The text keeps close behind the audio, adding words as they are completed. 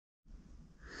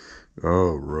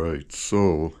Alright,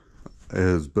 so it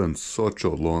has been such a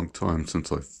long time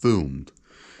since I filmed.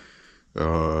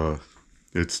 Uh,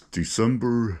 it's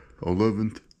December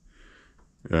 11th,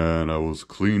 and I was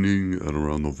cleaning at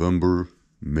around November,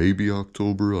 maybe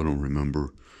October, I don't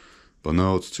remember. But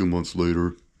now it's 2 months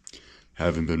later,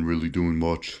 haven't been really doing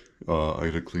much. I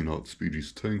had to clean out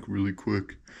Speedy's tank really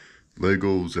quick.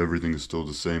 Legos, everything is still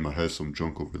the same. I had some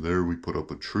junk over there. We put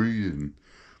up a tree and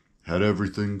had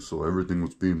everything, so everything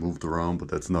was being moved around, but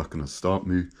that's not going to stop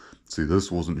me. See,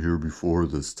 this wasn't here before,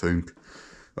 this tank.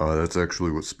 That's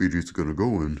actually what Speedy's going to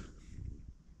go in.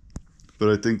 But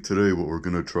I think today what we're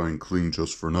going to try and clean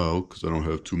just for now, because I don't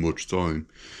have too much time,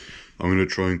 I'm going to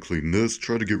try and clean this,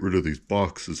 try to get rid of these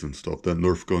boxes and stuff. That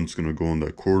Nerf gun's going to go in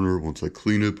that corner once I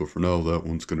clean it, but for now that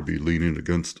one's going to be leaning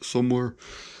against somewhere.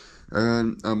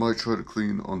 And I might try to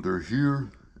clean under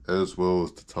here, as well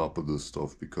as the top of this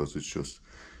stuff, because it's just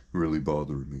really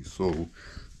bothering me. So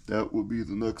that will be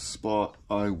the next spot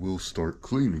I will start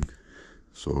cleaning.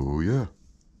 So yeah.